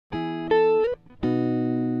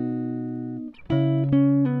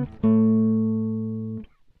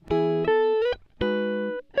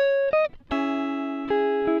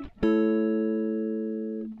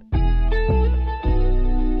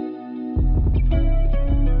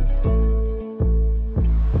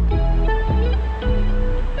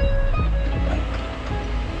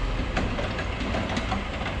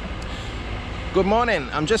Good morning.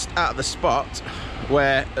 I'm just at the spot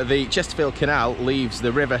where the Chesterfield Canal leaves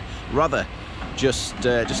the River Rother, just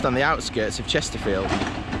on the outskirts of Chesterfield.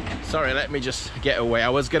 Sorry, let me just get away. I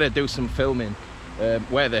was going to do some filming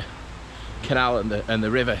where the canal and the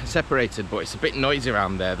river separated, but it's a bit noisy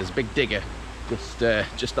around there. There's a big digger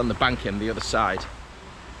just on the bank end the other side.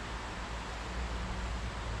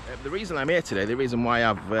 The reason I'm here today, the reason why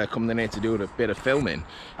I've come in here to do a bit of filming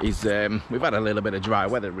is we've had a little bit of dry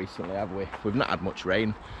weather recently, haven't we? We've not had much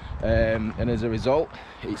rain, and as a result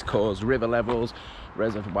it's caused river levels,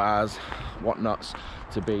 reservoirs, whatnots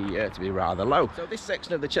to be rather low. So this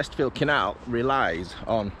section of the Chesterfield Canal relies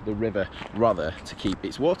on the River Rother to keep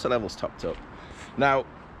its water levels topped up. Now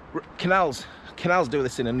canals do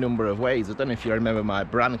this in a number of ways. I don't know if you remember my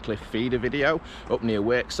Brancliff feeder video up near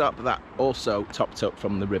Worksop, that also topped up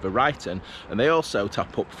from the River Rother, and they also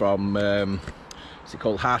top up from what's it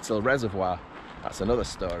called, Harthill Reservoir. That's another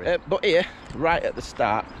story. But here, right at the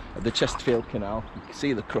start of the Chesterfield Canal, you can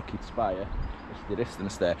see the crooked spire, just the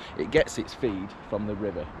distance there. It gets its feed from the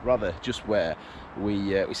River Rother, just where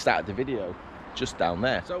we started the video, just down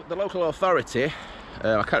there. So the local authority,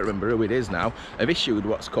 I can't remember who it is now, have issued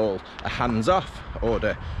what's called a hands-off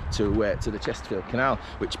order to the Chesterfield Canal,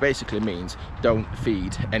 which basically means don't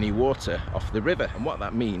feed any water off the river. And what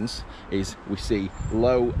that means is we see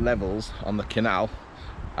low levels on the canal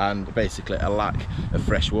and basically a lack of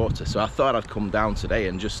fresh water. So I thought I'd come down today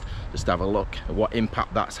and just have a look at what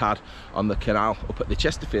impact that's had on the canal up at the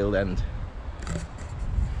Chesterfield end.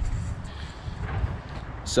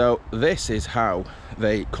 So this is how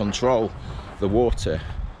they control the water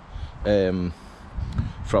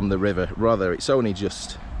from the River Rother. It's only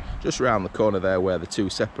just round the corner there where the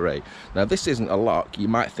two separate. Now this isn't a lock. You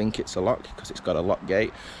might think it's a lock because it's got a lock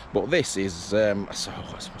gate, but this is so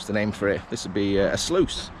what's the name for it? This would be a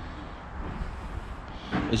sluice.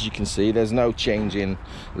 As you can see, there's no change in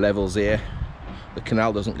levels here. The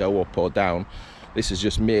canal doesn't go up or down. This is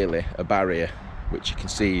just merely a barrier, which you can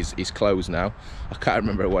see is closed now. I can't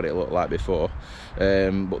remember what it looked like before,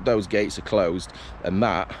 but those gates are closed, and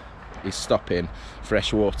that is stopping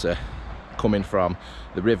fresh water coming from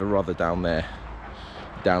the River Rother down there,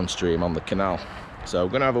 downstream on the canal. So we're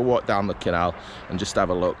going to have a walk down the canal and just have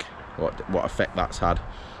a look what effect that's had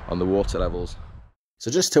on the water levels. So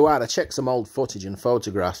just to add, I checked some old footage and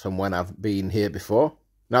photographs from when I've been here before.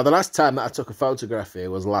 Now, the last time that I took a photograph here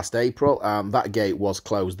was last April, and that gate was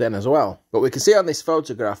closed then as well. But we can see on this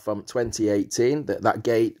photograph from 2018 that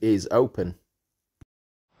gate is open.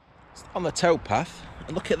 It's on the towpath,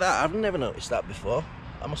 and look at that, I've never noticed that before.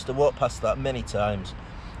 I must have walked past that many times.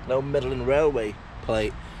 No Midland Railway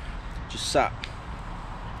plate, just sat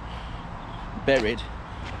buried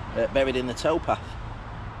in the towpath.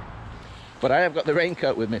 But I have got the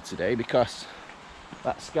raincoat with me today because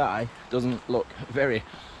that sky doesn't look very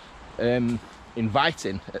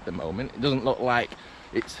inviting at the moment. It doesn't look like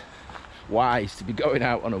it's wise to be going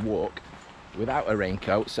out on a walk without a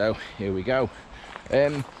raincoat, so here we go.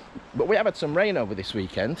 But we have had some rain over this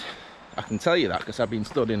weekend. I can tell you that because I've been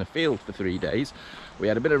stood in a field for 3 days. We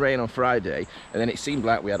had a bit of rain on Friday, and then it seemed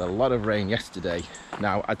like we had a lot of rain yesterday.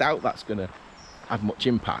 Now, I doubt that's going to have much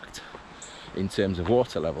impact in terms of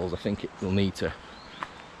water levels. I think it will need to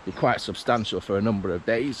be quite substantial for a number of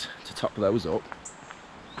days to top those up,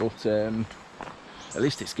 but at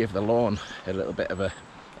least it's given the lawn a little bit of a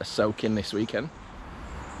soak in this weekend.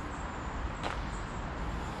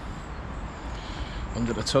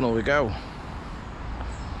 Under the tunnel we go.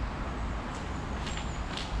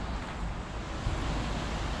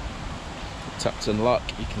 Tapton lock,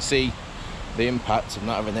 you can see the impact of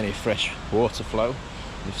not having any fresh water flow.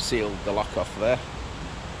 They've sealed the lock off there.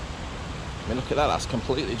 I mean, look at that, that's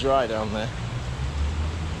completely dry down there.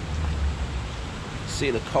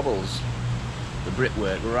 See the cobbles, the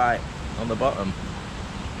brickwork right on the bottom.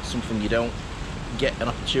 Something you don't get an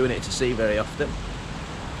opportunity to see very often.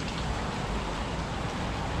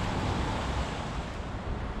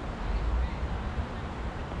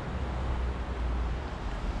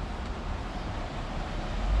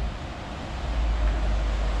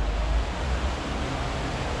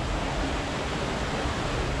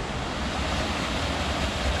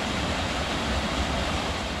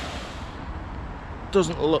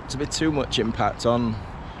 Doesn't look to be too much impact on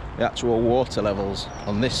the actual water levels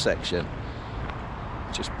on this section,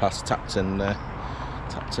 just past Tapton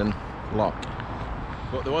lock.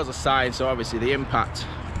 But there was a sign, so obviously the impact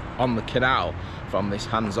on the canal from this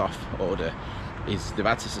hands-off order is they've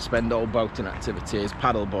had to suspend all boating activities,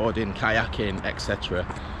 paddle boarding, kayaking, etc.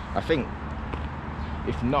 I think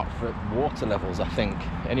if not for water levels, I think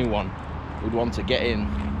anyone would want to get in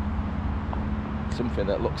something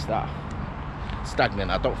that looks that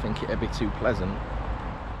stagnant. I don't think it'd be too pleasant.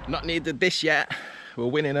 Not needed this yet. We're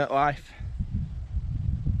winning at life.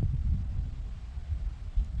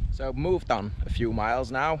 So moved on a few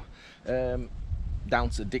miles now, down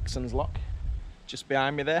to Dixon's Lock, just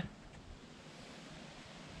behind me there.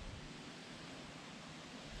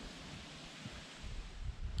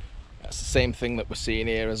 That's the same thing that we're seeing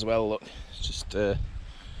here as well. Look, it's just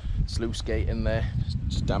sluice gate in there,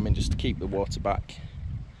 just damming just to keep the water back.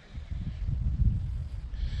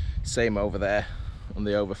 Same over there on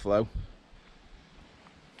the overflow.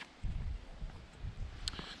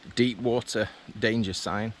 Deep water danger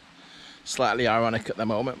sign. Slightly ironic at the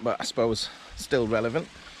moment, but I suppose still relevant.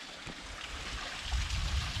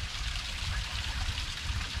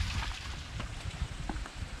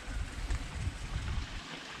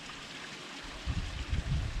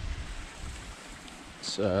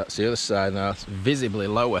 So that's the other side now. It's visibly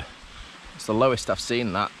lower. It's the lowest I've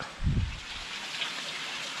seen that.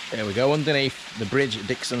 There we go, underneath the bridge at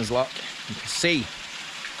Dixon's Lock. You can see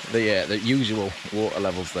the usual water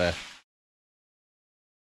levels there.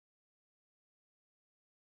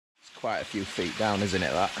 It's quite a few feet down, isn't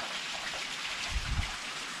it, that?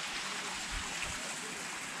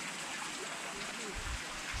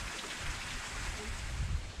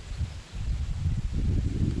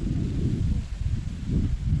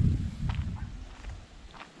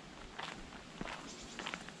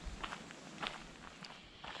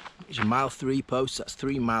 There's your mile 3 post. That's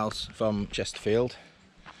 3 miles from Chesterfield.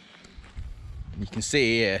 You can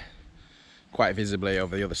see here quite visibly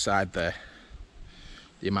over the other side there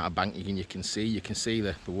the amount of banking you can see. You can see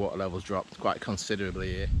the water levels dropped quite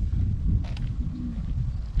considerably here.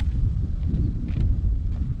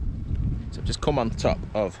 So I've just come on top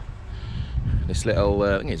of this little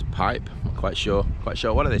I think it's a pipe. I'm not quite sure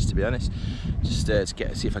what it is, to be honest. Just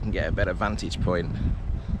to see if I can get a better vantage point.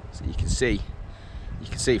 So you can see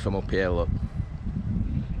from up here, look,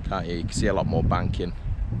 can't you? You can see a lot more banking.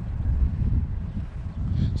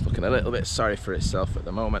 It's looking a little bit sorry for itself at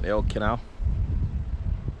the moment, the old canal.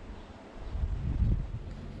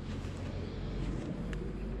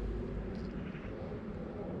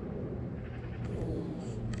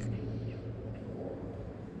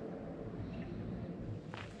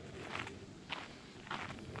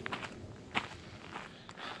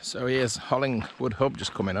 So here's Hollingwood hub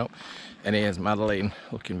just coming up, and here's Madeline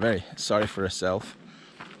looking very sorry for herself.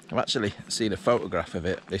 I've actually seen a photograph of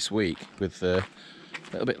it this week with a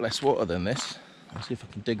little bit less water than this. I'll see if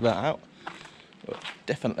I can dig that out. But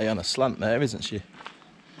definitely on a slant there, isn't she?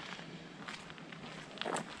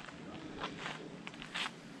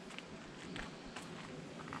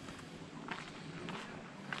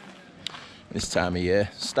 This time of year,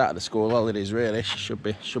 start of the school holidays really, she should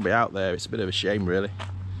be out there. It's a bit of a shame really.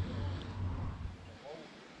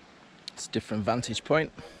 It's a different vantage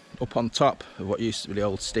point up on top of what used to be the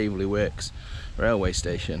old Staveley Works railway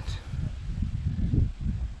station.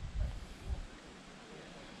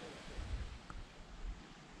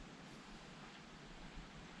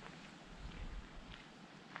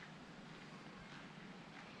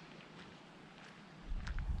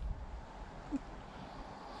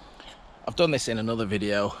 I've done this in another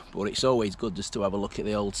video, but it's always good just to have a look at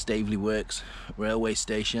the old Staveley Works railway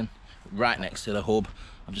station right next to the hub.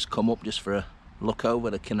 I've just come up just for a look over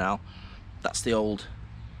the canal. That's the old,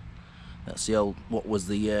 what was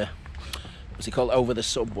the, what's it called, over the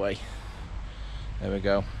subway. There we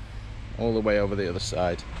go, all the way over the other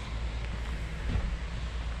side.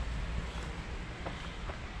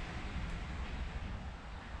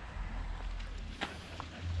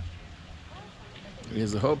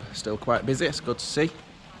 Here's the hub, still quite busy, it's good to see.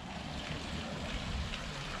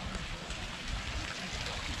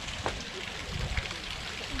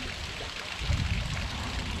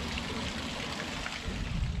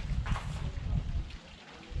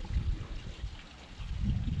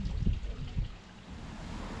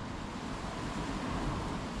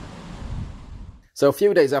 So a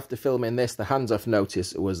few days after filming this, the hands-off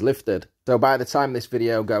notice was lifted. So by the time this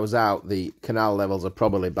video goes out, the canal levels are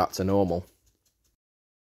probably back to normal.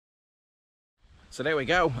 So there we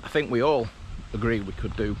go. I think we all agree we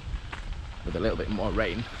could do with a little bit more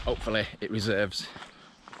rain. Hopefully it reserves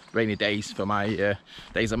rainy days for my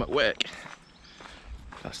days I'm at work.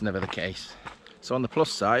 That's never the case. So on the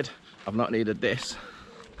plus side, I've not needed this.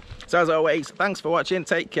 So as always, thanks for watching,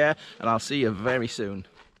 take care, and I'll see you very soon.